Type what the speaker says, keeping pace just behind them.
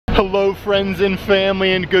Hello friends and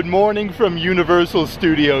family, and good morning from Universal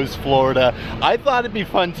Studios, Florida. I thought it'd be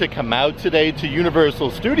fun to come out today to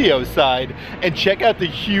Universal Studios side and check out the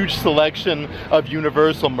huge selection of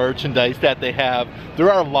Universal merchandise that they have.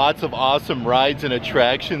 There are lots of awesome rides and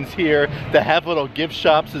attractions here that have little gift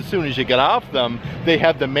shops as soon as you get off them. They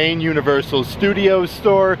have the main Universal Studios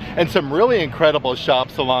store and some really incredible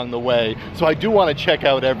shops along the way. So I do want to check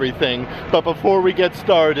out everything. But before we get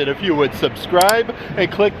started, if you would subscribe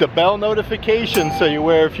and click the bell notification so you're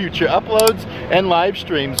aware of future uploads and live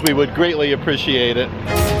streams, we would greatly appreciate it.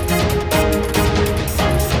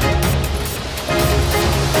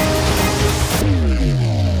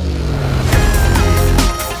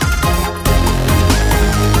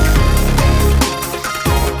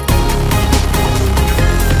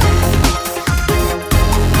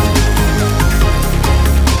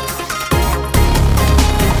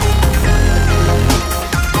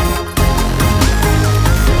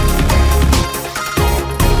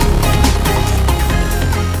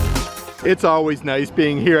 It's always nice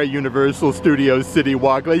being here at Universal Studios City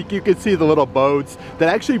Walk. Like, you can see the little boats that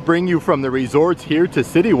actually bring you from the resorts here to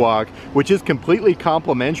City Walk, which is completely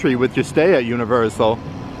complimentary with your stay at Universal.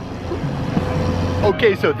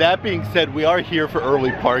 Okay, so that being said, we are here for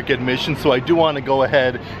early park admission, so I do want to go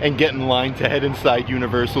ahead and get in line to head inside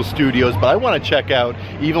Universal Studios, but I want to check out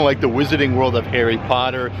even like the Wizarding World of Harry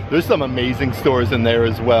Potter. There's some amazing stores in there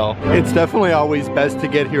as well. It's definitely always best to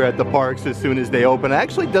get here at the parks as soon as they open. It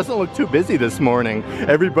actually doesn't look too busy this morning.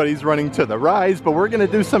 Everybody's running to the rides, but we're going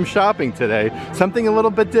to do some shopping today. Something a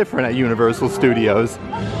little bit different at Universal Studios.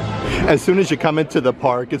 As soon as you come into the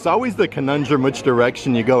park, it's always the conundrum which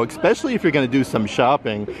direction you go, especially if you're going to do some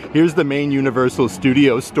shopping. Here's the main Universal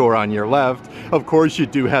Studios store on your left. Of course, you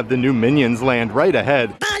do have the new Minions land right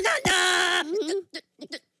ahead.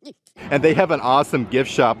 And they have an awesome gift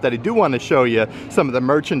shop that I do want to show you some of the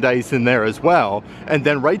merchandise in there as well. And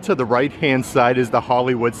then right to the right hand side is the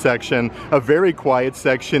Hollywood section, a very quiet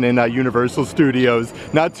section in Universal Studios.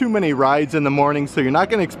 Not too many rides in the morning, so you're not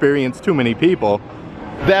going to experience too many people.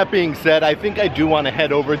 That being said, I think I do want to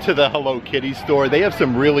head over to the Hello Kitty store. They have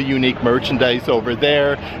some really unique merchandise over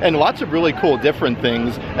there and lots of really cool different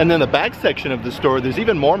things. And then the back section of the store, there's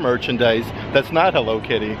even more merchandise that's not Hello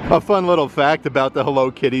Kitty. A fun little fact about the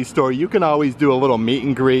Hello Kitty store, you can always do a little meet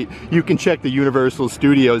and greet. You can check the Universal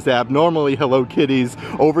Studios app. Normally Hello Kitty's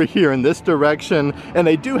over here in this direction, and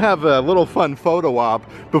they do have a little fun photo op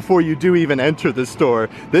before you do even enter the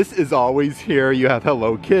store. This is always here. You have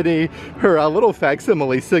Hello Kitty, her little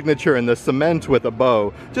facsimile signature in the cement with a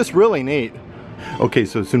bow. Just really neat. Okay,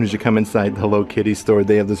 so as soon as you come inside the Hello Kitty store,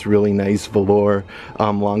 they have this really nice velour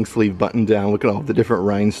long sleeve button down. Look at all the different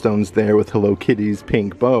rhinestones there with Hello Kitty's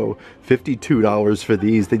pink bow. $52 for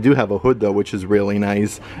these. They do have a hood though, which is really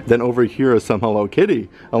nice. Then over here is some Hello Kitty.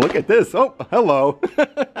 Oh, look at this. Oh, hello.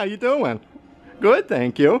 How you doing? Good,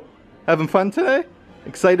 thank you. Having fun today?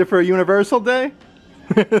 Excited for a Universal Day?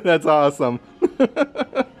 That's awesome.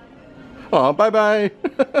 Oh, bye-bye.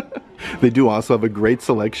 They do also have a great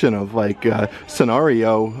selection of like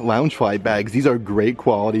scenario Loungefly bags. These are great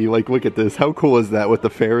quality. Like, look at this. How cool is that with the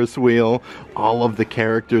Ferris wheel? All of the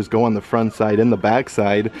characters go on the front side and the back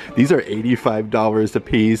side. These are $85 a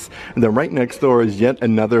piece. And then right next door is yet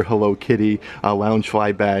another Hello Kitty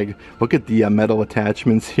Loungefly bag. Look at the metal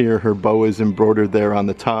attachments here. Her bow is embroidered there on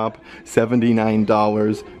the top.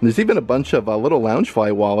 $79. And there's even a bunch of little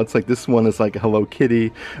Loungefly wallets. Like this one is like a Hello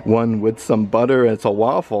Kitty one with some butter, and it's a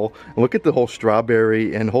waffle. Look at the whole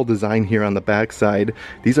strawberry and whole design here on the back side.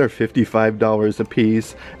 These are $55 a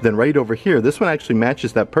piece. Then right over here, this one actually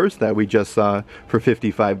matches that purse that we just saw for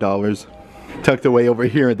 $55. Tucked away over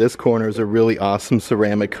here in this corner is a really awesome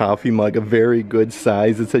ceramic coffee mug, a very good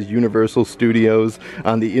size. It says Universal Studios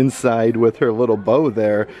on the inside with her little bow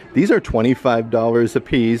there. These are $25 a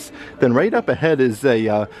piece. Then right up ahead is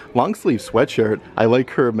a long sleeve sweatshirt. I like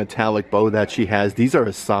her metallic bow that she has. These are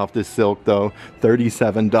as soft as silk though,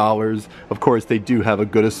 $37. Of course, they do have a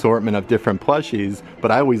good assortment of different plushies,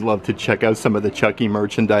 but I always love to check out some of the Chucky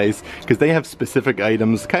merchandise because they have specific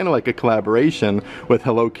items, kind of like a collaboration with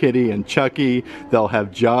Hello Kitty and Chucky. They'll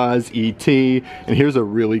have Jaws, E.T., and here's a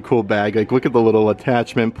really cool bag. Like, look at the little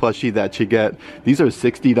attachment plushie that you get. These are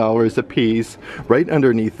 $60 a piece. Right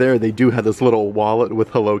underneath there, they do have this little wallet with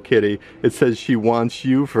Hello Kitty. It says she wants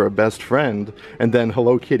you for a best friend. And then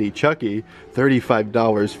Hello Kitty Chucky,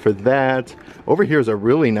 $35 for that. Over here is a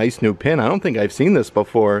really nice new pin. I don't think I've seen this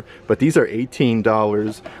before, but these are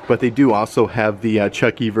 $18. But they do also have the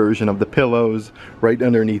Chucky version of the pillows. Right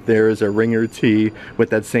underneath there is a ringer tee with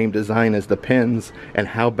that same design as the pins. And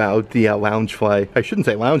how about the Loungefly? I shouldn't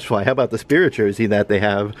say Loungefly. How about the Spirit jersey that they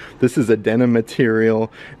have? This is a denim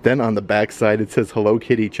material. Then on the back side it says Hello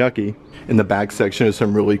Kitty Chucky. In the back section is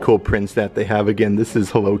some really cool prints that they have. Again, this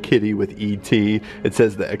is Hello Kitty with E.T. It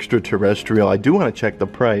says the extraterrestrial. I do want to check the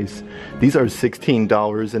price. These are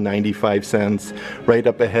 $16.95. Right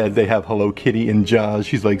up ahead they have Hello Kitty in Jaws.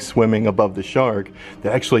 She's like swimming above the shark.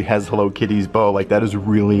 That actually has Hello Kitty's bow. Like, that is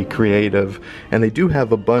really creative. And they do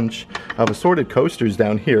have a bunch of assorted coasters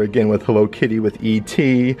down here, again with Hello Kitty with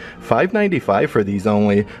E.T. $5.95 for these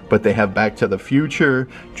only, but they have Back to the Future,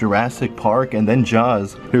 Jurassic Park, and then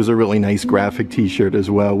Jaws. Here's a really nice graphic t-shirt as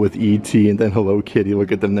well with E.T. and then Hello Kitty.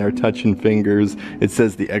 Look at them there touching fingers. It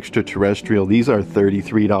says the extraterrestrial. These are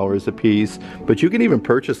 $33 a piece, but you can even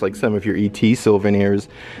purchase like some of your E.T. souvenirs,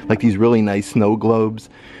 like these really nice snow globes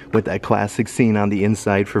with that classic scene on the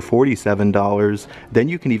inside for $47. Then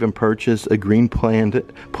you can even purchase a Green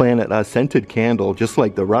Planet scented candle, just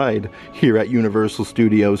like the ride, here at Universal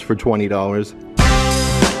Studios for $20.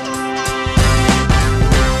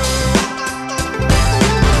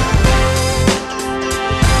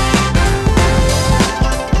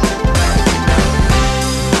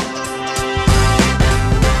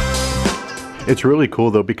 It's really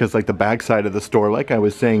cool though, because like the back side of the store, like I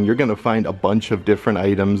was saying, you're gonna find a bunch of different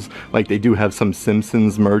items. Like they do have some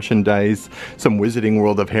Simpsons merchandise, some Wizarding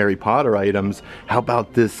World of Harry Potter items. How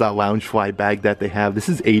about this Loungefly bag that they have? This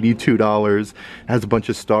is $82. It has a bunch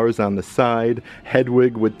of stars on the side,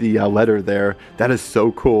 Hedwig with the letter there. That is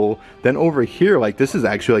so cool. Then over here, like this is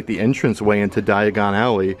actually like the entrance way into Diagon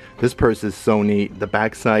Alley. This purse is so neat. The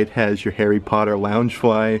back side has your Harry Potter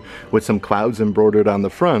Loungefly with some clouds embroidered on the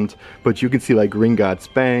front, but you can see like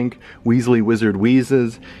Gringotts Bank, Weasley Wizard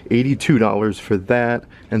Wheezes, $82 for that.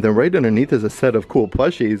 And then right underneath is a set of cool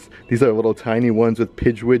plushies. These are little tiny ones with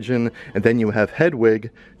Pidgewiggin, and then you have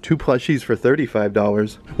Hedwig, 2 plushies for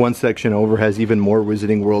 $35. One section over has even more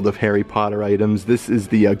Wizarding World of Harry Potter items. This is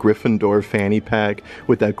the Gryffindor fanny pack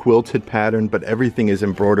with that quilted pattern, but everything is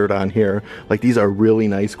embroidered on here. Like these are really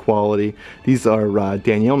nice quality. These are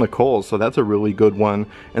Danielle Nicole, so that's a really good one.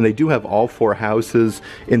 And they do have all 4 houses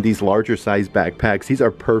in these larger size backpacks. These are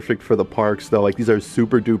perfect for the parks though. Like these are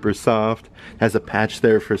super duper soft. Has a patch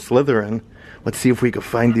there for Slytherin. Let's see if we can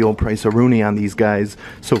find the old price-a-rooney on these guys.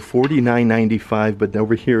 So $49.95, but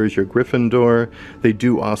over here is your Gryffindor. They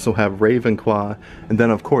do also have Ravenclaw, and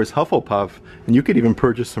then of course Hufflepuff. And you could even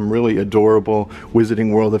purchase some really adorable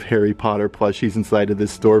Wizarding World of Harry Potter plushies inside of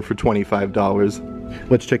this store for $25.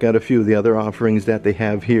 Let's check out a few of the other offerings that they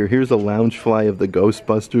have here. Here's a Loungefly of the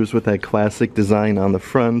Ghostbusters with that classic design on the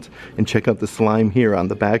front. And check out the slime here on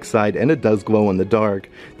the back side, and it does glow in the dark.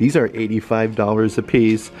 These are $85 a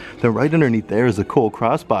piece. Then right underneath there is a cool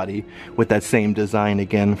crossbody with that same design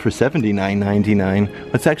again for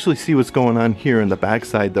 $79.99. Let's actually see what's going on here in the back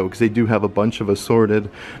side though, because they do have a bunch of assorted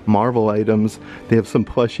Marvel items. They have some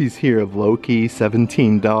plushies here of Loki,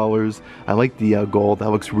 $17. I like the gold, that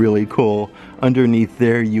looks really cool. Underneath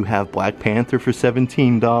there you have Black Panther for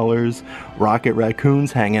 $17. Rocket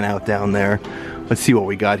Raccoon's hanging out down there. Let's see what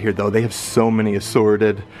we got here though. They have so many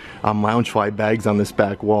assorted Loungefly bags on this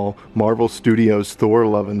back wall. Marvel Studios Thor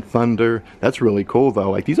Love and Thunder. That's really cool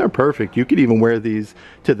though. Like these are perfect. You could even wear these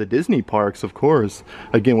to the Disney parks, of course.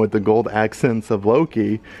 Again with the gold accents of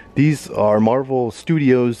Loki. These are Marvel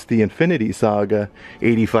Studios The Infinity Saga,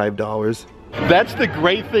 $85. That's the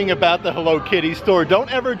great thing about the Hello Kitty store.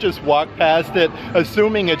 Don't ever just walk past it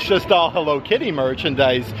assuming it's just all Hello Kitty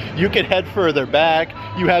merchandise. You could head further back.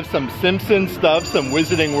 You have some Simpsons stuff, some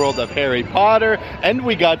Wizarding World of Harry Potter, and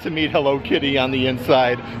we got to meet Hello Kitty on the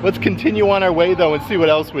inside. Let's continue on our way though and see what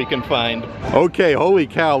else we can find. Okay, holy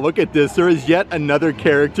cow, look at this. There is yet another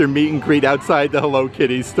character meet and greet outside the Hello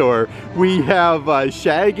Kitty store. We have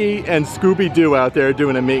Shaggy and Scooby-Doo out there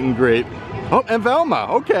doing a meet and greet. Oh, and Velma.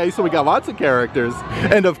 Okay, so we got lots of characters.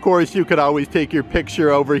 And of course, you could always take your picture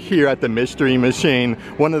over here at the Mystery Machine,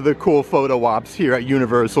 one of the cool photo ops here at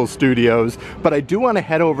Universal Studios. But I do want to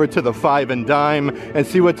head over to the Five and Dime and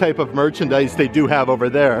see what type of merchandise they do have over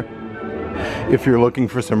there. If you're looking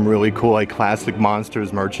for some really cool like classic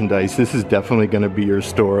Monsters merchandise, this is definitely going to be your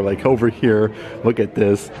store. Like over here, look at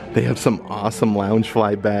this. They have some awesome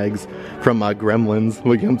Loungefly bags from Gremlins.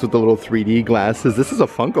 Look, it comes with the little 3D glasses. This is a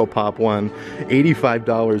Funko Pop one,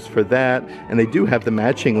 $85 for that. And they do have the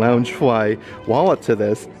matching Loungefly wallet to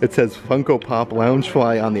this. It says Funko Pop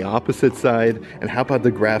Loungefly on the opposite side. And how about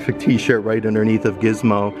the graphic t-shirt right underneath of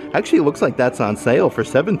Gizmo? Actually, it looks like that's on sale for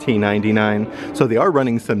 $17.99. So they are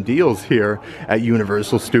running some deals here. here at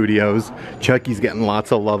Universal Studios. Chucky's getting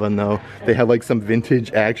lots of loving though. They have like some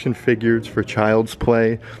vintage action figures for child's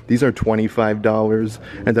play. These are $25.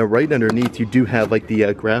 And then right underneath you do have like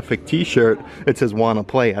the graphic t-shirt. It says wanna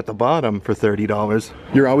play at the bottom for $30.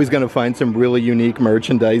 You're always gonna find some really unique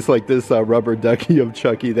merchandise like this rubber ducky of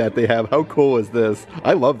Chucky that they have. How cool is this?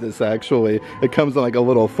 I love this actually. It comes in like a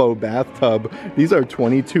little faux bathtub. These are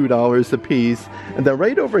 $22 a piece. And then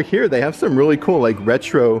right over here they have some really cool like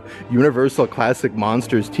retro Universal Classic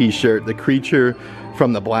Monsters t-shirt. The creature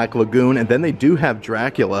from the Black Lagoon, and then they do have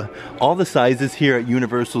Dracula. All the sizes here at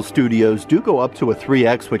Universal Studios do go up to a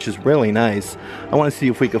 3X, which is really nice. I want to see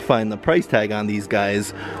if we can find the price tag on these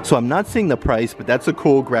guys. So I'm not seeing the price, but that's a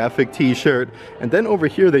cool graphic t-shirt. And then over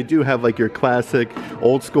here they do have like your classic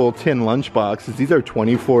old school tin lunchboxes. These are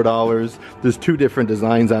 $24. There's two different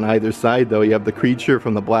designs on either side though. You have the creature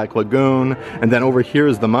from the Black Lagoon, and then over here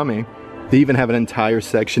is the mummy. They even have an entire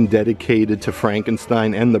section dedicated to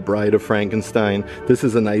Frankenstein and the Bride of Frankenstein. This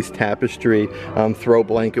is a nice tapestry throw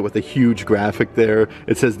blanket with a huge graphic there.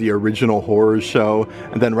 It says the original horror show.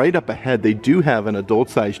 And then right up ahead, they do have an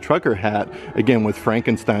adult-sized trucker hat, again with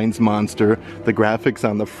Frankenstein's monster. The graphics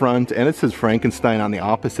on the front, and it says Frankenstein on the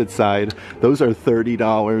opposite side. Those are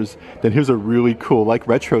 $30. Then here's a really cool, like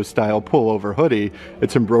retro-style pullover hoodie.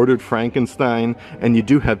 It's embroidered Frankenstein, and you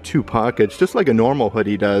do have two pockets, just like a normal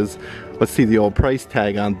hoodie does. Let's see the old price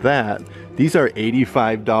tag on that. These are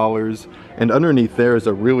 $85, and underneath there is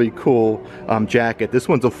a really cool jacket. This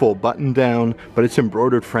one's a full button down, but it's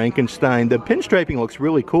embroidered Frankenstein. The pinstriping looks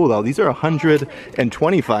really cool though. These are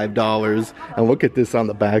 $125, and look at this on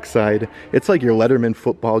the back side. It's like your Letterman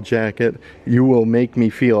football jacket. You will make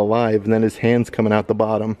me feel alive, and then his hands coming out the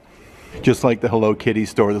bottom. Just like the Hello Kitty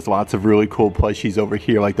store, there's lots of really cool plushies over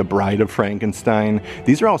here, like the Bride of Frankenstein.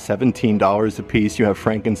 These are all $17 a piece. You have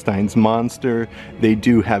Frankenstein's monster. They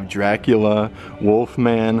do have Dracula,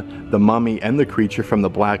 Wolfman, the Mummy, and the creature from the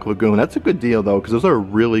Black Lagoon. That's a good deal though, because those are a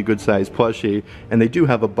really good size plushie. And they do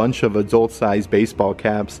have a bunch of adult-sized baseball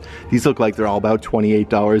caps. These look like they're all about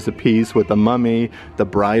 $28 a piece, with the Mummy, the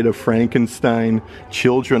Bride of Frankenstein,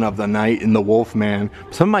 Children of the Night, and the Wolfman.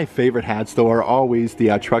 Some of my favorite hats though are always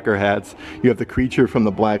the trucker hats. You have the creature from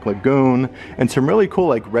the Black Lagoon, and some really cool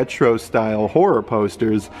like retro style horror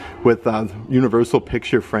posters with Universal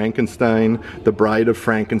Picture Frankenstein, the Bride of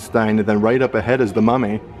Frankenstein, and then right up ahead is the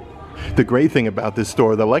Mummy. The great thing about this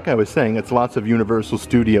store though, like I was saying, it's lots of Universal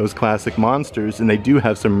Studios classic monsters, and they do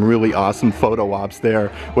have some really awesome photo ops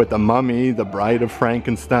there with the Mummy, the Bride of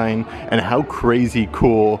Frankenstein, and how crazy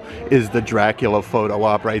cool is the Dracula photo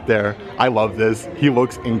op right there. I love this. He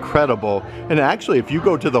looks incredible. And actually, if you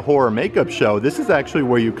go to the horror makeup show, this is actually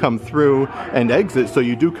where you come through and exit, so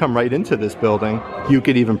you do come right into this building. You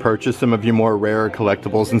could even purchase some of your more rare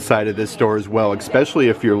collectibles inside of this store as well, especially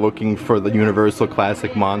if you're looking for the Universal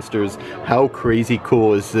classic monsters. How crazy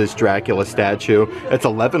cool is this Dracula statue? It's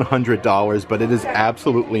 $1,100, but it is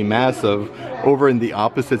absolutely massive. Over in the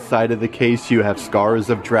opposite side of the case, you have Scars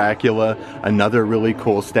of Dracula, another really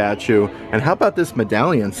cool statue. And how about this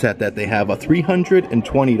medallion set that they have?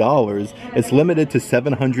 $320. It's limited to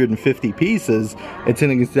 750 pieces. It's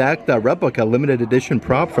an exact replica limited edition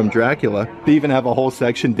prop from Dracula. They even have a whole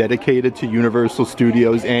section dedicated to Universal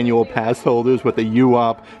Studios annual pass holders with a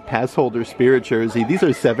UOP pass holder spirit jersey. These are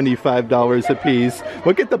 $75 a piece.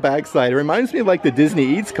 Look at the backside. It reminds me of like the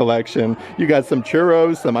Disney Eats collection. You got some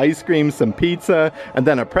churros, some ice cream, some pizza, and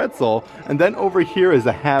then a pretzel. And then over here is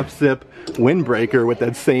a half-zip windbreaker with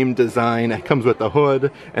that same design. It comes with the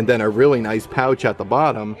hood and then a really nice pouch at the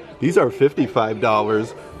bottom. These are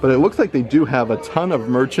 $55. But it looks like they do have a ton of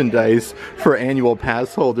merchandise for annual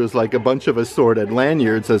pass holders, like a bunch of assorted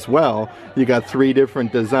lanyards as well. You got 3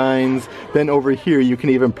 different designs. Then over here you can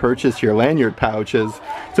even purchase your lanyard pouches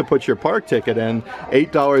to put your park ticket in.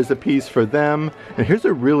 $8 a piece for them. And here's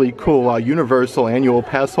a really cool Universal annual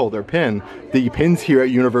pass holder pin. The pins here at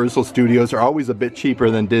Universal Studios are always a bit cheaper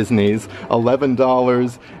than Disney's,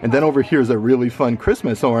 $11. And then over here is a really fun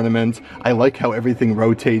Christmas ornament. I like how everything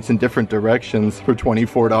rotates in different directions for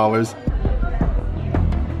 $24.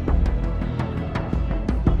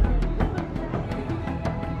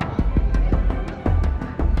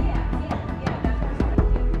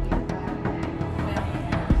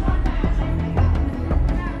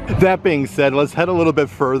 That being said, let's head a little bit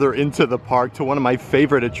further into the park to one of my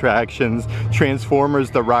favorite attractions,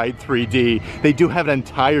 Transformers The Ride 3D. They do have an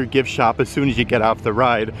entire gift shop as soon as you get off the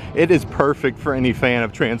ride. It is perfect for any fan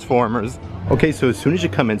of Transformers. Okay, so as soon as you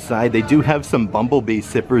come inside, they do have some Bumblebee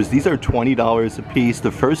sippers. These are $20 a piece.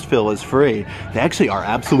 The first fill is free. They actually are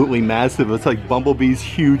absolutely massive. It's like Bumblebee's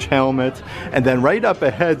huge helmet. And then right up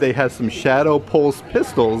ahead, they have some Shadow Pulse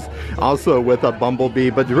pistols, also with a Bumblebee.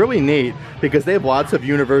 But they're really neat because they have lots of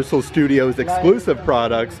Universal Studios exclusive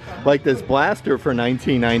products, like this blaster for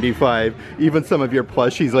 $19.95. Even some of your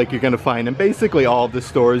plushies like you're gonna find in basically all of the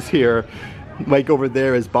stores here. Like over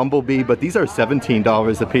there is Bumblebee, but these are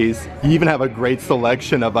 $17 a piece. You even have a great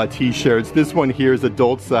selection of t-shirts. This one here is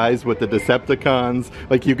adult size with the Decepticons.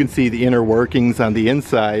 Like you can see the inner workings on the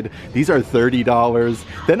inside. These are $30.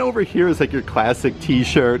 Then over here is like your classic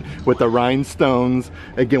t-shirt with the rhinestones,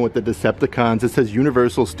 again with the Decepticons. It says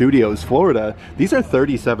Universal Studios Florida. These are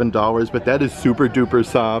 $37, but that is super duper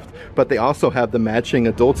soft. But they also have the matching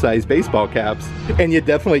adult size baseball caps. And you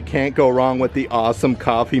definitely can't go wrong with the awesome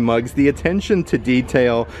coffee mugs. The attention to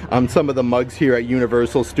detail on some of the mugs here at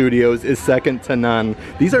Universal Studios is second to none.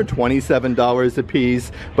 These are $27 a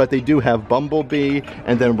piece, but they do have Bumblebee.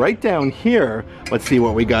 And then right down here, let's see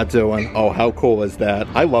what we got doing. Oh, how cool is that?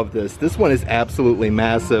 I love this. This one is absolutely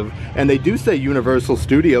massive. And they do say Universal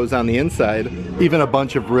Studios on the inside. Even a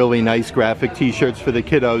bunch of really nice graphic t-shirts for the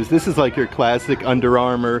kiddos. This is like your classic Under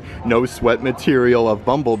Armour, no sweat material of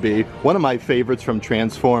Bumblebee. One of my favorites from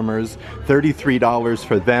Transformers. $33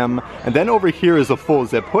 for them. And then over here is a full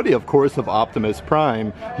zip hoodie, of course, of Optimus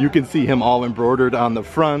Prime. You can see him all embroidered on the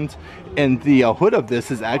front. And the hood of this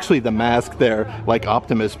is actually the mask there, like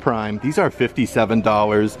Optimus Prime. These are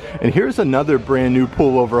 $57. And here's another brand new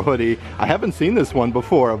pullover hoodie. I haven't seen this one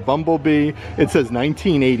before, of Bumblebee. It says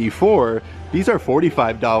 1984. These are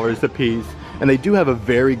 $45 a piece. And they do have a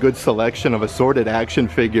very good selection of assorted action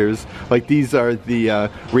figures. Like these are the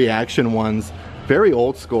reaction ones. Very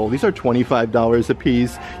old school. These are $25 a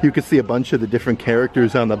piece. You can see a bunch of the different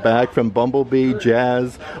characters on the back from Bumblebee,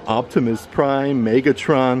 Jazz, Optimus Prime,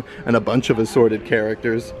 Megatron, and a bunch of assorted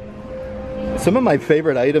characters. Some of my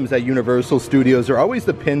favorite items at Universal Studios are always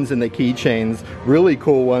the pins and the keychains. Really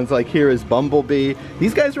cool ones, like here is Bumblebee.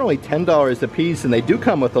 These guys are only $10 a piece, and they do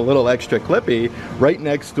come with a little extra clippy. Right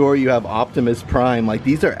next door you have Optimus Prime. Like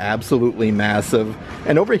these are absolutely massive.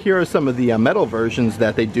 And over here are some of the metal versions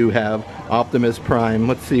that they do have. Optimus Prime,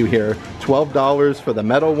 let's see here, $12 for the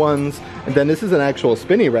metal ones. And then this is an actual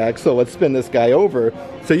spinny rack, so let's spin this guy over.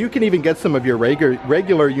 So you can even get some of your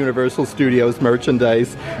regular Universal Studios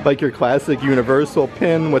merchandise, like your classic Universal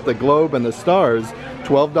pin with the globe and the stars.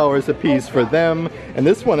 $12 a piece for them. And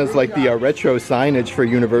this one is like the retro signage for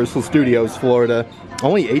Universal Studios Florida.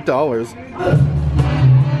 Only $8.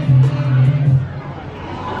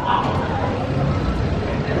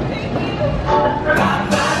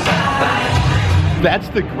 That's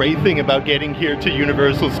the great thing about getting here to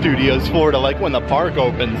Universal Studios Florida. Like when the park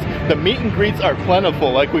opens, the meet and greets are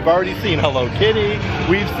plentiful. Like we've already seen Hello Kitty,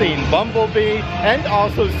 we've seen Bumblebee, and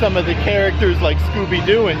also some of the characters like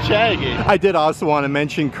Scooby-Doo and Shaggy. I did also want to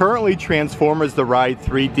mention, currently Transformers The Ride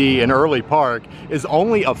 3D in Early Park is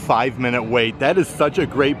only a 5-minute wait. That is such a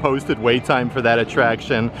great posted wait time for that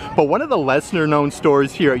attraction. But one of the lesser known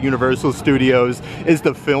stores here at Universal Studios is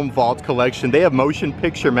the Film Vault collection. They have motion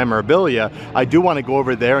picture memorabilia. I do want to go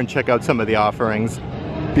over there and check out some of the offerings.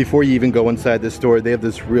 Before you even go inside the store, they have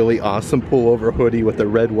this really awesome pullover hoodie with the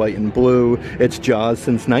red, white, and blue. It's Jaws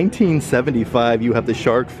since 1975. You have the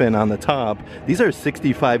shark fin on the top. These are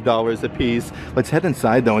 $65 a piece. Let's head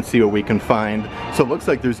inside though and see what we can find. So it looks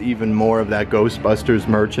like there's even more of that Ghostbusters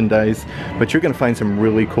merchandise, but you're gonna find some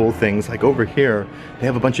really cool things. Like over here, they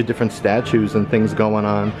have a bunch of different statues and things going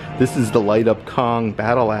on. This is the light up Kong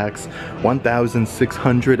battle axe,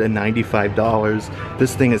 $1,695.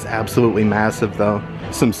 This thing is absolutely massive though.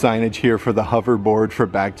 Some signage here for the hoverboard for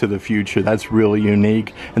Back to the Future. That's really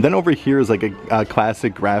unique. And then over here is like a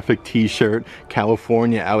classic graphic t-shirt,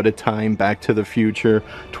 California Out of Time, Back to the Future,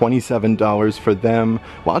 $27 for them.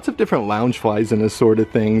 Lots of different lounge flies and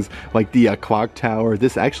assorted things, like the clock tower.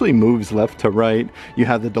 This actually moves left to right. You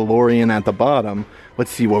have the DeLorean at the bottom.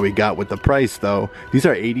 Let's see what we got with the price though. These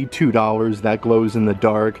are $82, that glows in the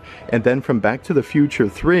dark. And then from Back to the Future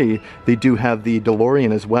 3, they do have the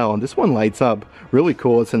DeLorean as well. And this one lights up really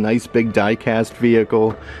cool. It's a nice big die-cast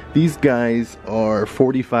vehicle. These guys are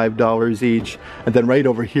 $45 each. And then right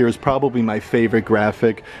over here is probably my favorite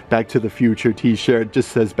graphic Back to the Future t-shirt. It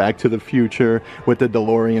just says Back to the Future with the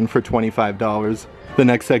DeLorean for $25. The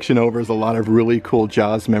next section over is a lot of really cool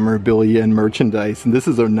Jaws memorabilia and merchandise. And this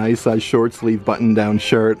is a nice short sleeve button down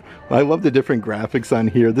shirt. I love the different graphics on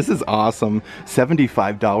here. This is awesome.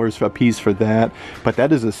 $75 for a piece for that. But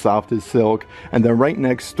that is as soft as silk. And then right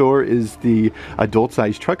next door is the adult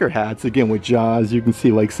size trucker hats. Again with Jaws. You can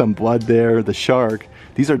see like some blood there. The shark.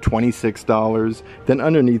 These are $26. Then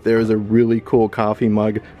underneath there is a really cool coffee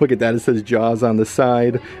mug. Look at that, it says Jaws on the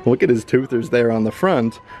side. And look at his toothers there on the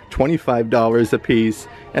front. $25 a piece.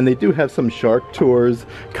 And they do have some Shark Tours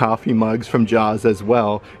coffee mugs from Jaws as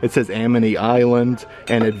well. It says Amity Island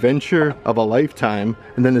and Adventure of a Lifetime.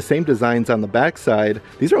 And then the same designs on the back side.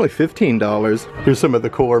 These are only $15. Here's some of the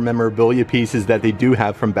cooler memorabilia pieces that they do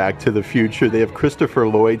have from Back to the Future. They have Christopher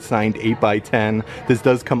Lloyd signed 8x10. This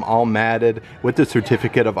does come all matted with the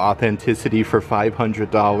certificate of authenticity for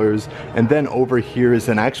 $500. And then over here is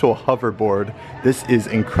an actual hoverboard. This is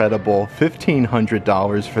incredible.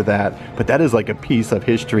 $1,500 for that. But that is like a piece of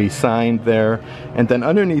history signed there. And then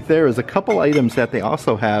underneath there is a couple items that they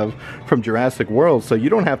also have from Jurassic World. So you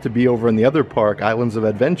don't have to be over in the other park, Islands of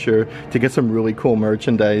Adventure, to get some really cool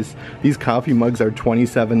merchandise. These coffee mugs are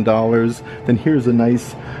 $27. Then here's a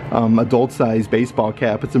nice adult-sized baseball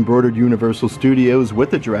cap. It's embroidered Universal Studios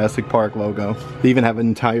with the Jurassic Park logo. They even have an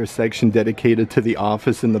entire section dedicated to the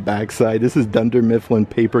office in the backside. This is Dunder Mifflin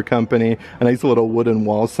Paper Company. A nice little wooden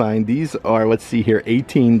wall sign. These are, let's see here,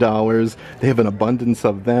 $18. They have an abundance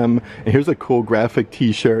of them. And here's a cool graphic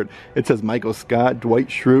t-shirt. It says Michael Scott, Dwight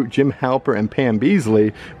Schrute, Jim Halper, and Pam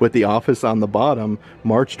Beasley with the office on the bottom.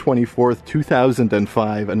 March 24th,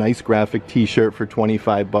 2005. A nice graphic t-shirt for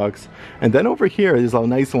 25 bucks. And then over here is a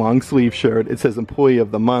nice long sleeve shirt. It says Employee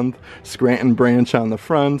of the Month, Scranton branch on the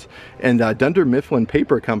front, and Dunder Mifflin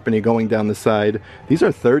Paper Company going down the side. These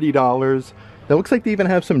are $30. It looks like they even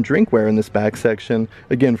have some drinkware in this back section,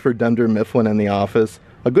 again for Dunder Mifflin and the office.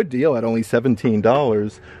 A good deal at only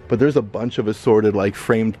 $17, but there's a bunch of assorted like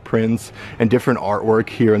framed prints and different artwork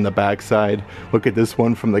here in the backside. Look at this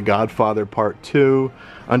one from The Godfather Part 2.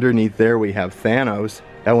 Underneath there we have Thanos.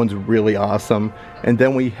 That one's really awesome. And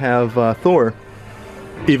then we have Thor.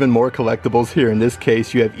 Even more collectibles here. In this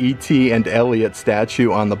case, you have E.T. and Elliot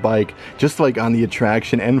statue on the bike, just like on the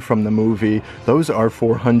attraction and from the movie. Those are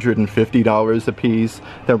 $450 a piece.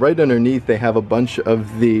 Then right underneath, they have a bunch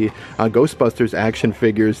of the Ghostbusters action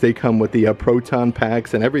figures. They come with the proton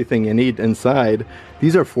packs and everything you need inside.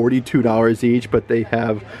 These are $42 each, but they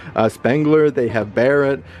have Spengler, they have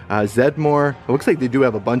Barrett, Zedmore. It looks like they do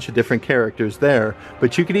have a bunch of different characters there,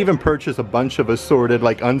 but you could even purchase a bunch of assorted,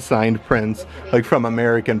 like unsigned prints, like from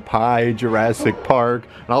American Pie, Jurassic Park,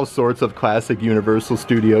 and all sorts of classic Universal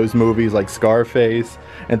Studios movies like Scarface,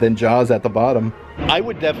 and then Jaws at the bottom. I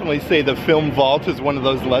would definitely say the Film Vault is one of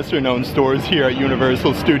those lesser known stores here at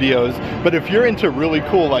Universal Studios, but if you're into really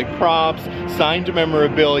cool like props, signed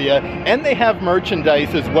memorabilia, and they have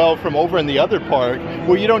merchandise as well from over in the other park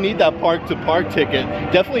where you don't need that park to park ticket,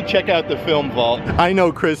 definitely check out the Film Vault. I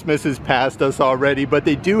know Christmas is past us already, but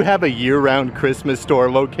they do have a year-round Christmas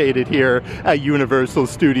store located here at Universal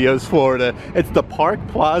Studios Florida. It's the Park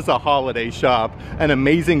Plaza Holiday Shop, an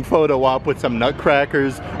amazing photo op with some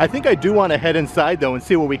nutcrackers. I think I do want to head inside though and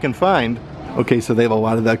see what we can find. Okay, so they have a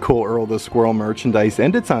lot of that cool Earl the Squirrel merchandise,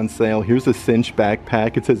 and it's on sale. Here's a cinch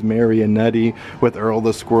backpack. It says Merry and Nutty with Earl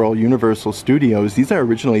the Squirrel, Universal Studios. These are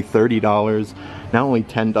originally $30, now only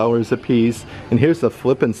 $10 a piece. And here's the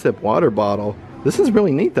Flip and Sip water bottle. This is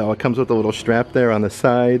really neat though. It comes with a little strap there on the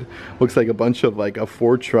side. Looks like a bunch of like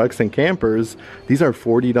Ford trucks and campers. These are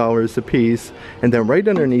 $40 a piece. And then right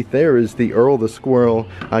underneath there is the Earl the Squirrel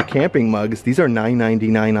camping mugs. These are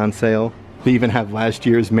 $9.99 on sale. They even have last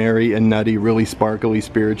year's Merry and Nutty really sparkly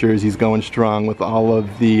spirit jerseys going strong with all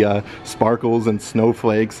of the sparkles and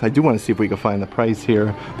snowflakes. I do want to see if we can find the price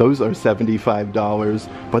here. Those are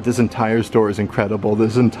 $75, but this entire store is incredible.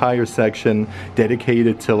 This entire section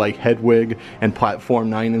dedicated to like Hedwig and Platform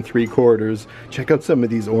 9 3/4. Check out some of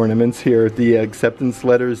these ornaments here. The acceptance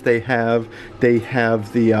letters they have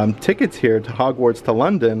the tickets here to Hogwarts to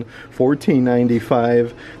London,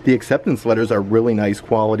 $14.95. The acceptance letters are really nice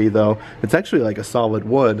quality though. It's actually like a solid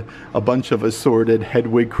wood. A bunch of assorted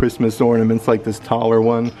Hedwig Christmas ornaments like this taller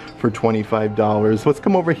one for $25. Let's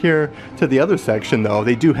come over here to the other section though.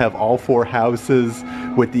 They do have all 4 houses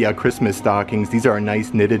with the Christmas stockings. These are a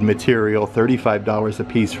nice knitted material, $35 a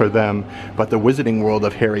piece for them. But the Wizarding World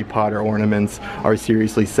of Harry Potter ornaments are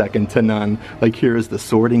seriously second to none. Like here's the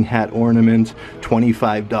Sorting Hat ornament,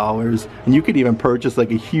 $25. And you could even purchase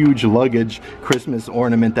like a huge luggage Christmas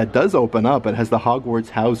ornament that does open up. It has the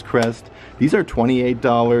Hogwarts house crest These are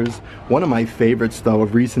 $28. One of my favorites though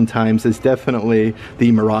of recent times is definitely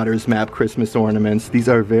the Marauders map Christmas ornaments. These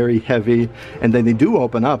are very heavy, and then they do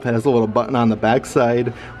open up. It has a little button on the back side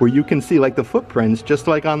where you can see like the footprints just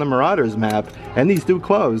like on the Marauders map, and these do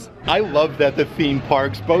close. I love that the theme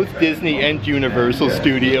parks, both Disney and Universal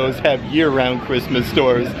Studios, have year-round Christmas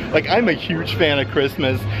stores. Like, I'm a huge fan of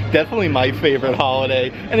Christmas, definitely my favorite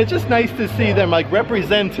holiday, and it's just nice to see them like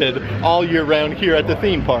represented all year round here at the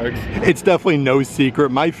theme parks. It's definitely no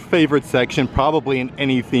secret, my favorite section probably in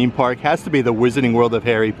any theme park has to be the Wizarding World of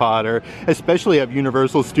Harry Potter, especially at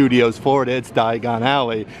Universal Studios Florida. It's Diagon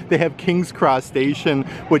Alley. They have King's Cross Station,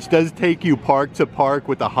 which does take you park to park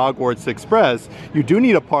with the Hogwarts Express. You do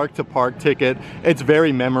need a park to park ticket. It's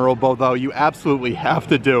very memorable though, you absolutely have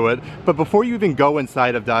to do it. But before you even go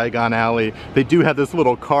inside of Diagon Alley, they do have this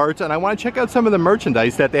little cart, and I want to check out some of the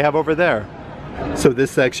merchandise that they have over there. So this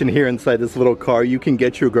section here inside this little car, you can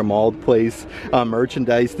get your Grimald Place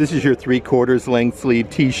merchandise. This is your 3/4 length sleeve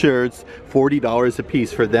t-shirts, $40 a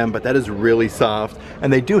piece for them, but that is really soft.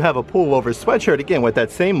 And they do have a pullover sweatshirt, again with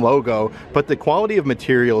that same logo, but the quality of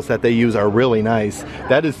materials that they use are really nice.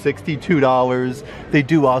 That is $62. They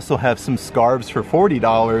do also have some scarves for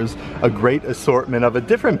 $40, a great assortment of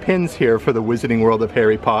different pins here for the Wizarding World of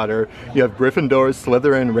Harry Potter. You have Gryffindor,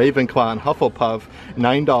 Slytherin, Ravenclaw, and Hufflepuff,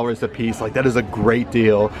 $9 a piece. Like, that is a great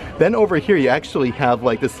deal. Then over here you actually have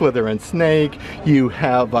like the Slytherin snake, you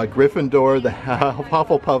have Gryffindor, the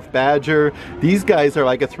Hufflepuff badger. These guys are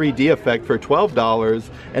like a 3D effect for $12,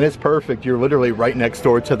 and it's perfect. You're literally right next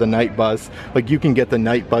door to the night bus. Like, you can get the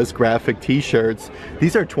night bus graphic t-shirts.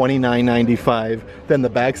 These are $29.95. Then the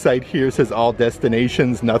backside here says all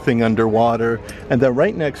destinations, nothing underwater. And then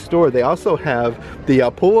right next door they also have the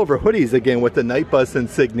pullover hoodies again with the night bus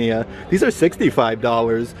insignia. These are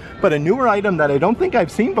 $65. But a newer item that I don't think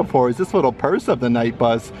I've seen before is this little purse of the night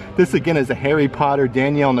bus. This again is a Harry Potter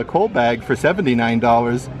Danielle Nicole bag for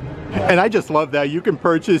 $79. And I just love that you can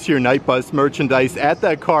purchase your night bus merchandise at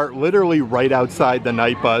that cart literally right outside the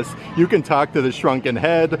night bus. You can talk to the shrunken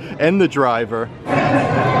head and the driver.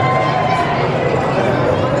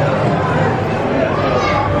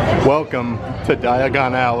 Welcome to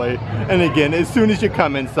Diagon Alley. And again, as soon as you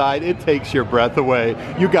come inside, it takes your breath away.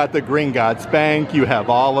 You got the Gringotts Bank, you have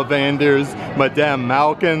Ollivanders, Madame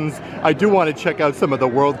Malkin's. I do want to check out some of the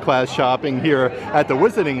world-class shopping here at the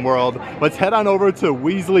Wizarding World. Let's head on over to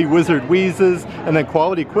Weasley Wizard Wheezes and then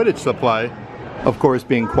Quality Quidditch Supply. Of course,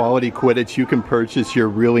 being Quality Quidditch, you can purchase your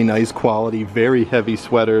really nice quality, very heavy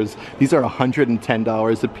sweaters. These are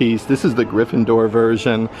 $110 a piece. This is the Gryffindor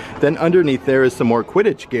version. Then underneath there is some more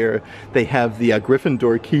Quidditch gear. They have the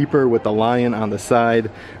Gryffindor Keeper with the lion on the side.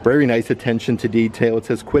 Very nice attention to detail. It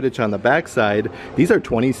says Quidditch on the back side. These are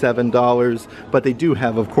 $27, but they do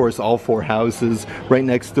have, of course, all 4 houses. Right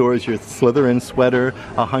next door is your Slytherin sweater,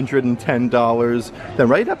 $110. Then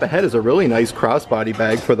right up ahead is a really nice crossbody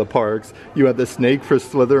bag for the parks. You have the snake for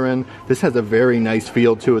Slytherin. This has a very nice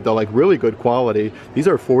feel to it though, like really good quality. These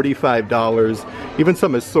are $45. Even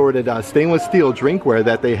some assorted stainless steel drinkware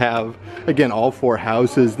that they have. Again, all 4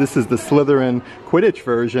 houses. This is the Slytherin Quidditch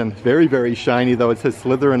version. Very, very shiny though. It says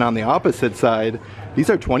Slytherin on the opposite side. These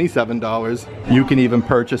are $27. You can even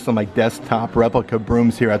purchase some like desktop replica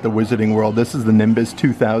brooms here at the Wizarding World. This is the Nimbus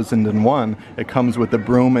 2001. It comes with the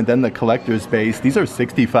broom and then the collector's base. These are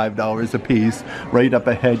 $65 a piece. Right up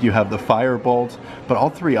ahead you have the Firebolt, but all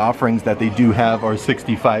 3 offerings that they do have are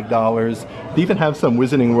 $65. They even have some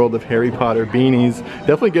Wizarding World of Harry Potter beanies.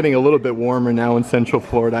 Definitely getting a little bit warmer now in Central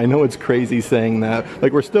Florida. I know it's crazy saying that,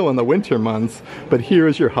 like we're still in the winter months, but here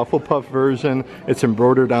is your Hufflepuff version. It's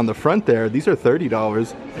embroidered on the front there. These are $30.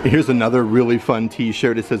 Here's another really fun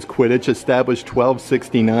t-shirt. It says Quidditch, established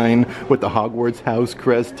 1269 with the Hogwarts house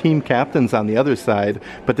crest, team captains on the other side.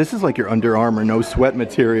 But this is like your Under Armour, no sweat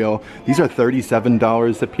material. These are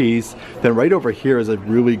 $37 a piece. Then right over here is a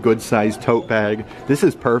really good sized tote bag. This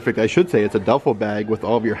is perfect. I should say it's a duffel bag with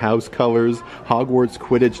all of your house colors. Hogwarts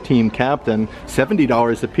Quidditch team captain,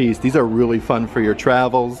 $70 a piece. These are really fun for your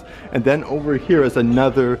travels. And then over here is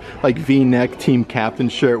another like V-neck team captain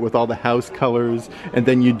shirt with all the house colors. And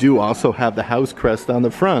then you do also have the house crest on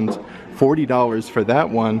the front. $40 for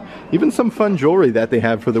that one. Even some fun jewelry that they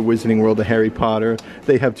have for the Wizarding World of Harry Potter.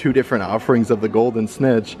 They have 2 different offerings of the Golden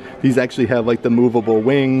Snitch. These actually have like the movable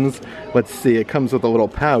wings. Let's see, it comes with a little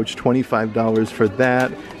pouch, $25 for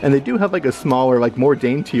that. And they do have like a smaller, like more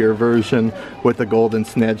daintier version with the Golden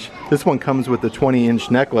Snitch. This one comes with the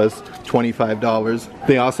 20-inch necklace, $25.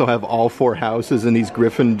 They also have all 4 houses in these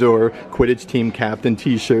Gryffindor Quidditch team captain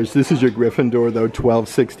t-shirts. This is your Gryffindor though,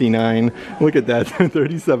 $12.69. Look at that,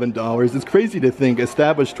 $37 $13. It's crazy to think,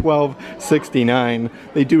 established $12.69.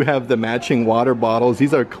 They do have the matching water bottles.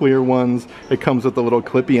 These are clear ones. It comes with a little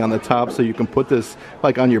clippy on the top so you can put this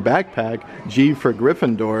like on your backpack. G for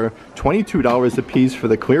Gryffindor, $22 a piece for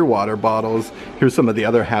the clear water bottles. Here's some of the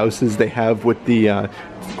other houses they have with the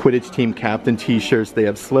Quidditch team captain t-shirts. They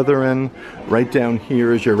have Slytherin. Right down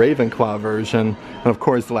here is your Ravenclaw version. And of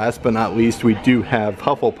course, last but not least, we do have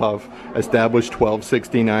Hufflepuff, established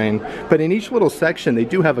 $12.69. But in each little section, they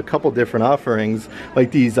do have a couple different offerings,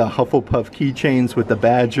 like these Hufflepuff keychains with the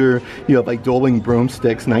badger. You have like dueling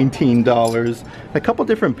broomsticks, $19. A couple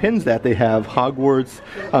different pins that they have. Hogwarts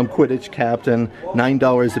Quidditch captain,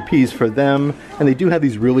 $9 a piece for them. And they do have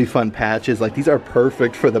these really fun patches. Like these are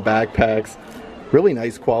perfect for the backpacks. Really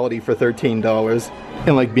nice quality for $13.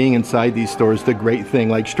 And like being inside these stores, the great thing,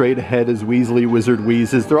 like straight ahead is Weasley Wizard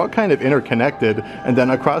Wheezes. They're all kind of interconnected. And then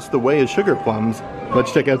across the way is Sugar Plums.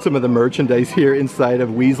 Let's check out some of the merchandise here inside of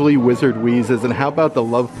Weasley Wizard Wheezes. And how about the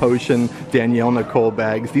Love Potion Danielle Nicole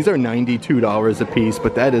bags? These are $92 a piece,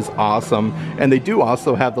 but that is awesome. And they do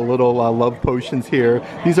also have the little Love Potions here.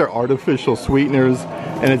 These are artificial sweeteners.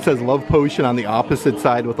 And it says Love Potion on the opposite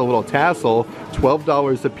side with a little tassel.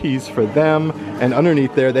 $12 a piece for them. And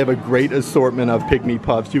underneath there, they have a great assortment of Pygmy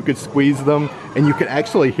Puffs. You could squeeze them, and you can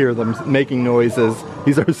actually hear them making noises.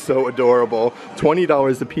 These are so adorable.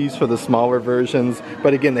 $20 a piece for the smaller versions.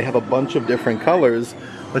 But again, they have a bunch of different colors.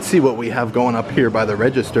 Let's see what we have going up here by the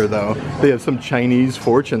register, though. They have some Chinese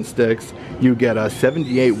fortune sticks. You get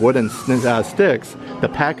 78 wooden sticks. The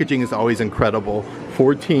packaging is always incredible.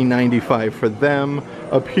 $14.95 for them.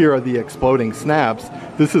 Up here are the exploding snaps.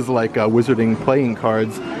 This is like wizarding playing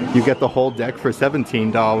cards. You get the whole deck for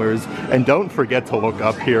 $17. And don't forget to look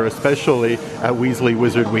up here, especially at Weasley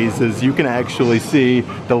Wizard Wheezes. You can actually see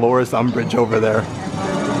Dolores Umbridge over there.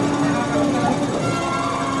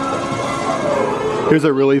 Here's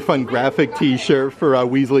a really fun graphic t-shirt for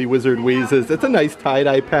Weasley Wizard Wheezes. It's a nice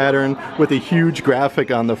tie-dye pattern with a huge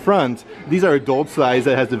graphic on the front. These are adult size.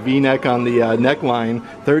 It has a V-neck on the neckline,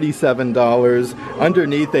 $37.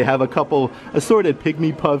 Underneath they have a couple assorted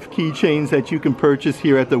Pygmy Puff keychains that you can purchase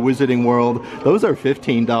here at the Wizarding World. Those are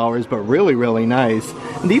 $15, but really, really nice.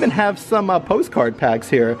 And they even have some postcard packs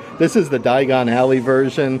here. This is the Diagon Alley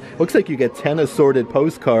version. Looks like you get 10 assorted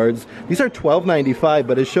postcards. These are $12.95,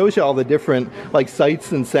 but it shows you all the different like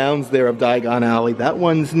sights and sounds there of Diagon Alley. That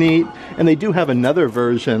one's neat. And they do have another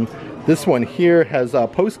version. This one here has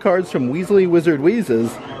postcards from Weasley Wizard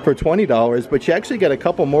Wheezes for $20, but you actually get a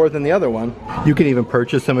couple more than the other one. You can even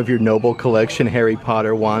purchase some of your Noble Collection Harry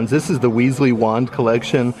Potter wands. This is the Weasley Wand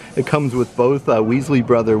Collection. It comes with both Weasley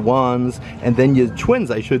Brother wands, and then your twins,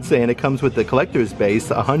 I should say, and it comes with the collector's base,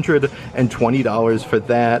 $120 for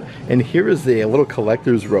that. And here is a little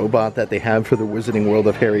collector's robot that they have for the Wizarding World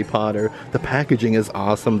of Harry Potter. The packaging is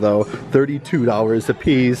awesome though, $32 a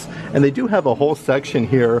piece. And they do have a whole section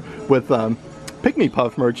here with Pygmy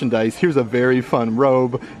Puff merchandise. Here's a very fun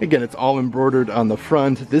robe. Again, it's all embroidered on the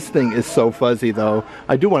front. This thing is so fuzzy though.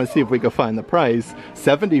 I do want to see if we can find the price.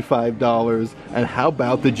 $75. And how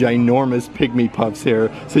about the ginormous Pygmy Puffs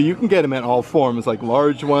here? So you can get them in all forms, like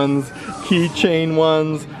large ones, keychain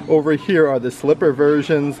ones. Over here are the slipper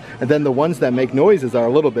versions, and then the ones that make noises are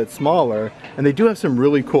a little bit smaller. And they do have some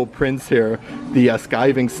really cool prints here. The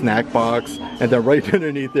skiving snack box, and then right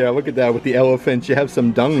underneath there, look at that with the elephants, you have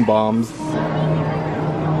some dung bombs.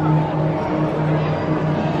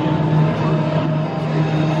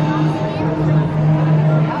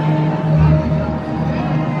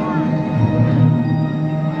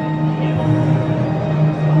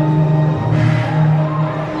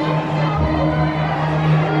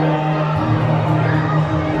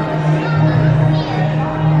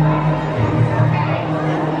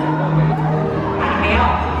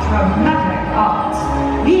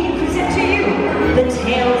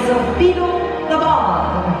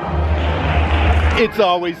 It's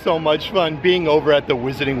always so much fun being over at the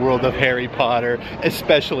Wizarding World of Harry Potter,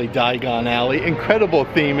 especially Diagon Alley. Incredible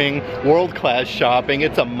theming, world-class shopping.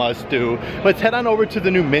 It's a must-do. Let's head on over to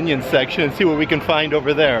the new Minions section and see what we can find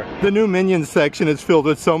over there. The new Minions section is filled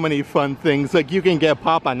with so many fun things. Like you can get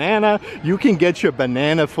Pop-A-Nana, you can get your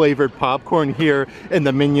banana-flavored popcorn here in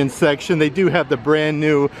the Minions section. They do have the brand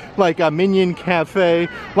new like a Minion Cafe.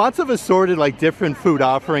 Lots of assorted like different food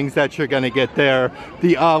offerings that you're gonna get there.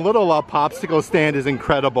 The little popsicle stand is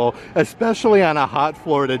incredible, especially on a hot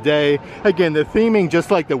Florida day. Again, the theming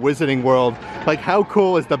just like the Wizarding World. Like how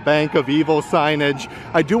cool is the Bank of Evil signage?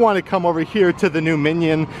 I do want to come over here to the new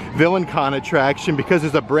Minion VillainCon attraction because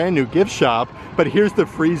there's a brand new gift shop, but here's the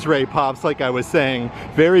freeze ray pops like I was saying.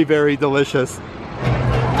 Very, very delicious.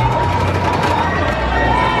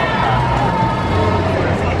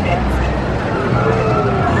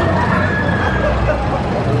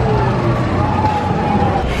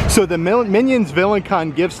 So the Minions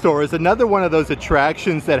VillainCon gift store is another one of those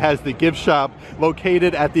attractions that has the gift shop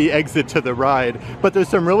located at the exit to the ride. But there's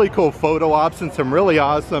some really cool photo ops and some really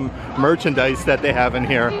awesome merchandise that they have in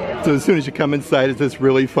here. So as soon as you come inside, it's this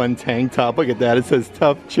really fun tank top. Look at that, it says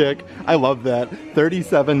Tough Chick. I love that.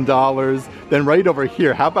 $37. Then right over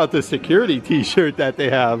here, how about the security t-shirt that they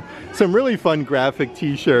have? Some really fun graphic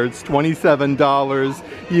t-shirts, $27.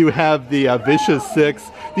 You have the Vicious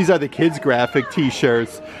Six. These are the kids graphic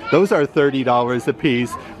t-shirts. Those are $30 a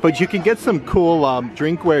piece, but you can get some cool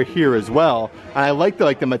drinkware here as well. And I like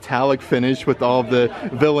the metallic finish with all the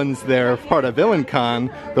villains there, part of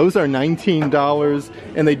VillainCon. Those are $19,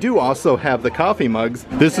 and they do also have the coffee mugs.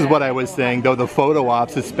 This is what I was saying, though, the photo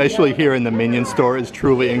ops, especially here in the Minion store, is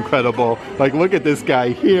truly incredible. Like, look at this guy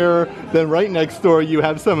here. Then right next door, you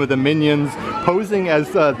have some of the Minions posing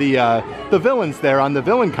as the villains there on the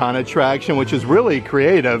VillainCon attraction, which is really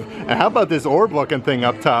creative. And how about this orb looking thing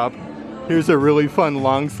up top? Here's a really fun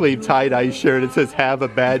long sleeve tie-dye shirt. It says "Have a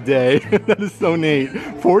Bad Day." That is so neat.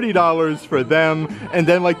 $40 for them. And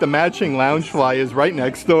then like the matching Loungefly is right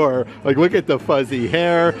next door. Like, look at the fuzzy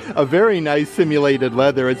hair. A very nice simulated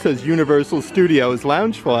leather. It says Universal Studios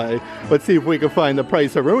Loungefly. Let's see if we can find the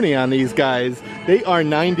price-a-rooney on these guys. They are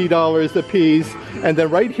 $90 a piece. And then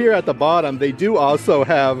right here at the bottom, they do also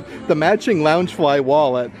have the matching Loungefly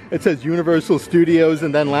wallet. It says Universal Studios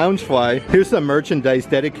and then Loungefly. Here's some merchandise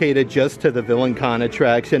dedicated just to the VillainCon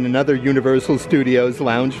attraction. Another Universal Studios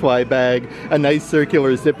Loungefly bag. A nice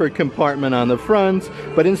circular zipper compartment on the front.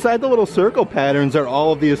 But inside the little circle patterns are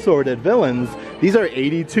all of the assorted villains. These are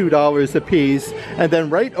 $82 a piece. And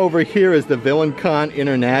then right over here is the VillainCon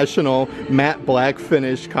International matte black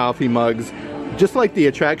finish coffee mugs. Just like the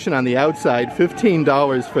attraction on the outside,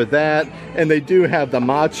 $15 for that. And they do have the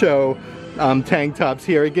Macho tank tops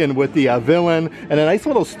here again with the villain and a nice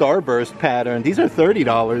little starburst pattern. These are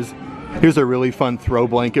 $30. Here's a really fun throw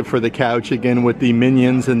blanket for the couch again with the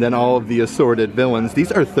Minions and then all of the assorted villains.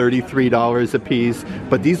 These are $33 a piece,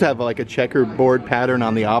 but these have like a checkerboard pattern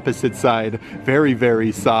on the opposite side. Very,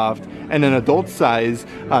 very soft. And an adult size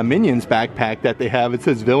Minions backpack that they have. It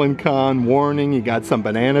says VillainCon warning. You got some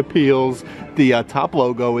banana peels. The top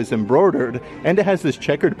logo is embroidered and it has this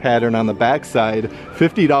checkered pattern on the back side.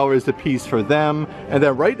 $50 a piece for them. And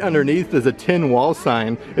then right underneath is a tin wall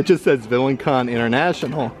sign. It just says VillainCon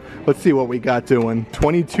International. Let's see what we got doing.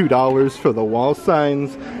 $22 for the wall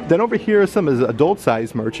signs. Then over here is some adult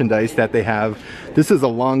size merchandise that they have. This is a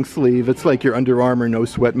long sleeve. It's like your Under Armour no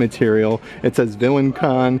sweat material. It says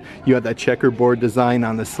VillainCon. You have that checkerboard design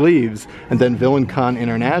on the sleeves. And then VillainCon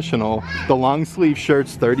International. The long sleeve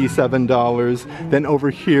shirt's $37. Then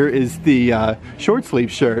over here is the short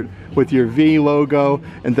sleeve shirt with your V logo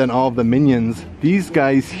and then all of the Minions. These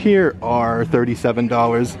guys here are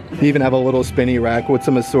 $37. They even have a little spinny rack with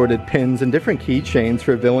some assorted pins and different keychains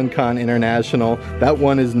for VillainCon International. That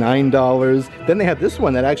one is $9. Then they have this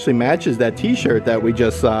one that actually matches that t-shirt that we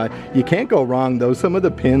just saw. You can't go wrong though. Some of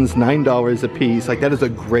the pins, $9 a piece. Like, that is a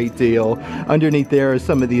great deal. Underneath there are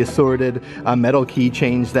some of the assorted metal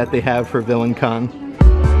keychains that they have for VillainCon.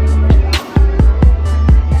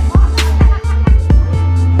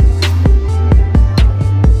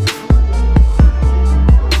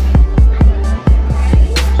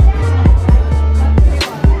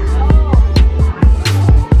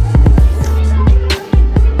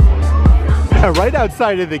 Right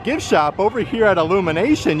outside of the gift shop, over here at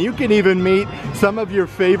Illumination, you can even meet some of your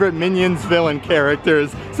favorite Minions villain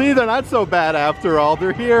characters. See, they're not so bad after all.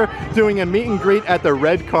 They're here doing a meet and greet at the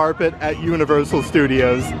red carpet at Universal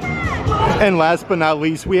Studios. And last but not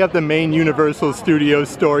least, we have the main Universal Studios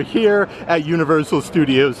store here at Universal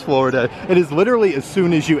Studios Florida. It is literally as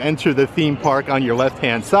soon as you enter the theme park on your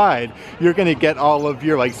left-hand side, you're going to get all of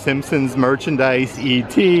your like Simpsons merchandise,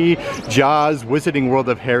 E.T., Jaws, Wizarding World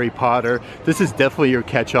of Harry Potter. This is definitely your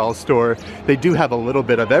catch-all store. They do have a little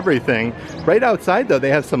bit of everything. Right outside though, they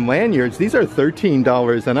have some lanyards. These are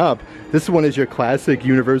 $13 and up. This one is your classic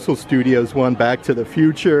Universal Studios one, Back to the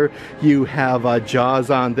Future. You have Jaws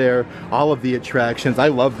on there, all of the attractions. I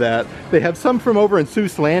love that. They have some from over in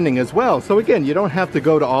Seuss Landing as well. So again, you don't have to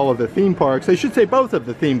go to all of the theme parks. I should say both of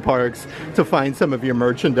the theme parks to find some of your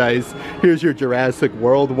merchandise. Here's your Jurassic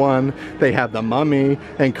World one. They have the Mummy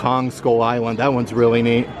and Kong Skull Island. That one's really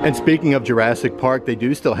neat. And speaking of Jurassic Park, they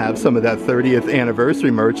do still have some of that 30th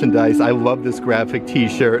anniversary merchandise. I love this graphic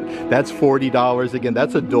t-shirt. That's $40. Again,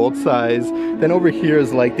 that's adult size. Then over here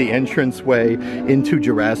is like the entranceway into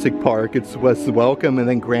Jurassic Park. It's Welcome and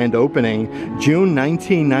then Grand Opening. opening, June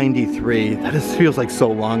 1993. That feels like so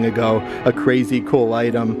long ago. A crazy cool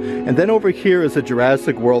item. And then over here is a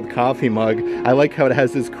Jurassic World coffee mug. I like how it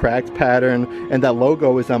has this cracked pattern and that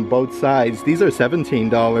logo is on both sides. These are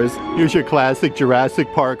 $17. Here's your classic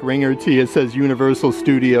Jurassic Park ringer tee. It says Universal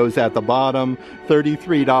Studios at the bottom.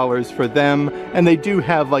 $33 for them. And they do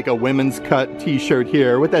have like a women's cut t-shirt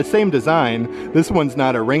here with that same design. This one's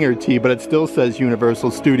not a ringer tee, but it still says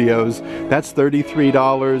Universal Studios. That's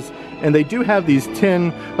 $33. And they do have these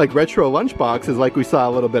tin, like retro lunch boxes like we saw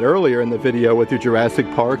a little bit earlier in the video with your Jurassic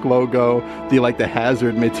Park logo, the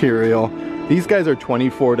hazard material. These guys are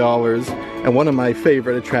 $24. And one of my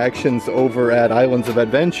favorite attractions over at Islands of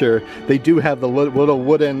Adventure, they do have the little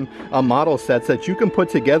wooden model sets that you can put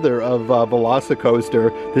together of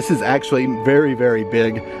Velocicoaster. This is actually very, very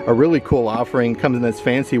big. A really cool offering. Comes in this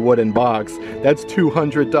fancy wooden box. That's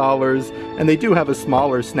 $200. And they do have a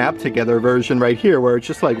smaller snap together version right here where it's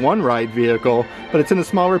just like one ride vehicle, but it's in a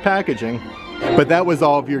smaller packaging. But that was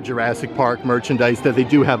all of your Jurassic Park merchandise that they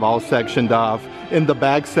do have all sectioned off. In the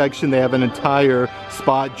back section, they have an entire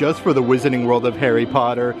spot just for the Wizarding World of Harry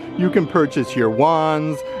Potter. You can purchase your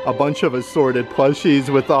wands, a bunch of assorted plushies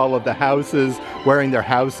with all of the houses wearing their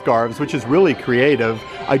house scarves, which is really creative.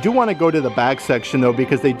 I do want to go to the back section though,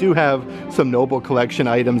 because they do have some Noble Collection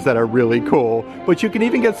items that are really cool. But you can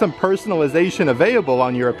even get some personalization available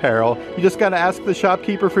on your apparel. You just got to ask the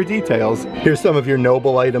shopkeeper for details. Here's some of your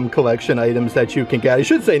Noble Item Collection items that you can get. I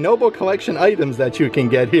should say Noble Collection items that you can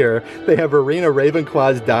get here. They have Arena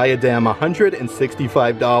Ravenclaw's diadem,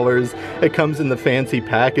 $165. It comes in the fancy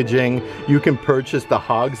packaging. You can purchase the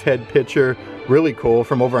Hogshead pitcher, really cool,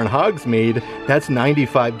 from over in Hogsmeade. That's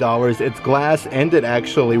 $95. It's glass and it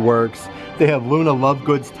actually works. They have Luna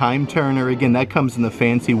Lovegood's Time Turner. Again, that comes in the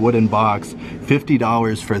fancy wooden box.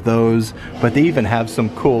 $50 for those. But they even have some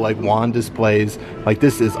cool like wand displays. Like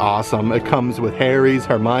this is awesome. It comes with Harry's,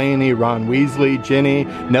 Hermione, Ron Weasley, Ginny,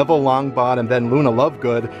 Neville Longbottom, then Luna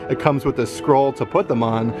Lovegood. It comes with a scroll to put them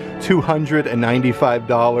on.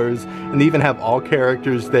 $295. And they even have all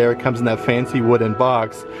characters there. It comes in that fancy wooden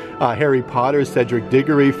box. Harry Potter, Cedric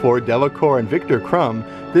Diggory, Fleur Delacour, and Victor Crumb.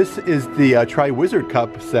 This is the Triwizard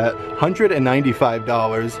Cup set,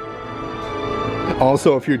 $195.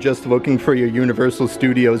 Also, if you're just looking for your Universal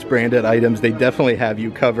Studios branded items, they definitely have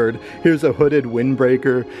you covered. Here's a hooded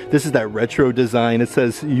windbreaker. This is that retro design. It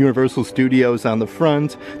says Universal Studios on the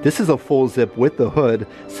front. This is a full zip with the hood,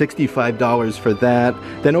 $65 for that.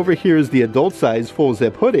 Then over here is the adult size full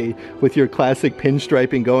zip hoodie with your classic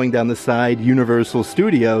pinstriping going down the side, Universal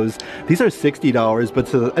Studios. These are $60,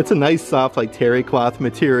 but it's a nice soft like terry cloth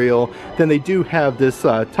material. Then they do have this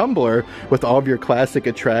tumbler with all of your classic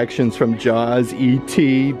attractions from Jaws,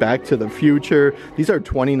 E.T., Back to the Future. These are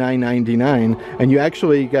 $29.99 and you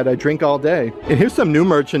actually got a drink all day. And here's some new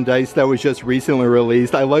merchandise that was just recently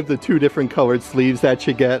released. I love the two different colored sleeves that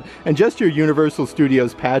you get, and just your Universal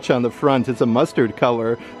Studios patch on the front. It's a mustard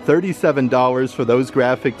color, $37 for those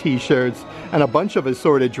graphic t-shirts, and a bunch of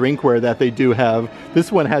assorted drinkware that they do have.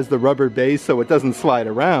 This one has the rubber base so it doesn't slide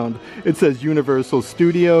around. It says Universal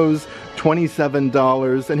Studios,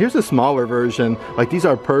 $27. And here's a smaller version. Like these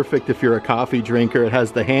are perfect if you're a coffee drinker. It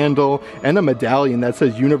has the handle and a medallion that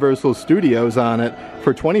says Universal Studios on it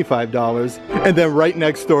for $25. And then right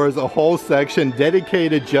next door is a whole section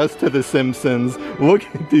dedicated just to The Simpsons. Look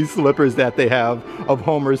at these slippers that they have of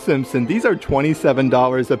Homer Simpson. These are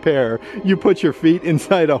 $27 a pair. You put your feet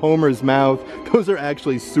inside a Homer's mouth. Those are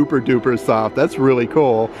actually super duper soft. That's really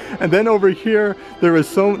cool. And then over here, there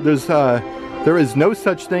is no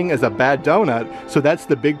such thing as a bad donut. So that's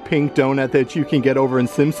the big pink donut that you can get over in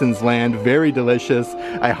Simpsons Land. Very delicious.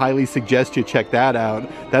 I highly suggest you check that out.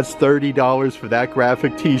 That's $30 for that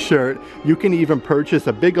graphic t-shirt. You can even purchase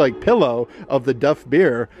a big like pillow of the Duff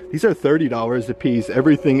beer. These are $30 a piece.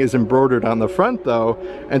 Everything is embroidered on the front though.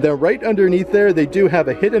 And then right underneath there, they do have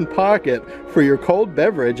a hidden pocket for your cold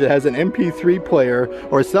beverage. It has an MP3 player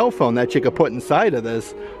or cell phone that you could put inside of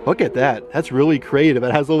this. Look at that. That's really creative.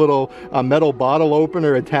 It has a little metal bottle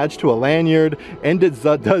opener attached to a lanyard, and it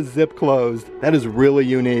does zip closed. That is really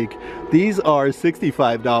unique. These are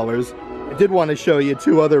 $65. I did want to show you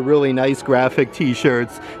two other really nice graphic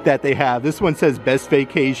t-shirts that they have. This one says Best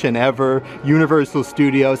Vacation Ever, Universal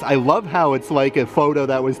Studios. I love how it's like a photo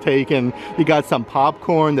that was taken. You got some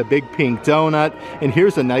popcorn, the big pink donut, and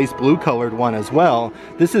here's a nice blue colored one as well.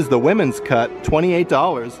 This is the women's cut,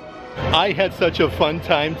 $28. I had such a fun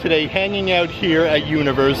time today hanging out here at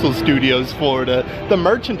Universal Studios Florida. The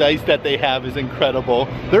merchandise that they have is incredible.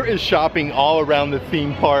 There is shopping all around the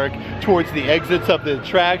theme park, towards the exits of the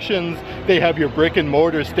attractions. They have your brick and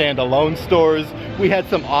mortar standalone stores. We had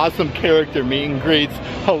some awesome character meet and greets.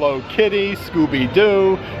 Hello Kitty,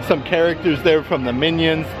 Scooby-Doo, some characters there from the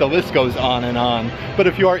Minions. The list goes on and on. But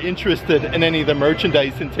if you are interested in any of the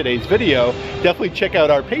merchandise in today's video, definitely check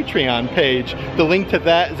out our Patreon page. The link to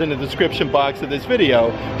that is in the description box of this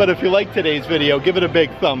video. But if you like today's video, give it a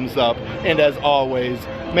big thumbs up. And as always,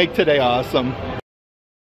 make today awesome.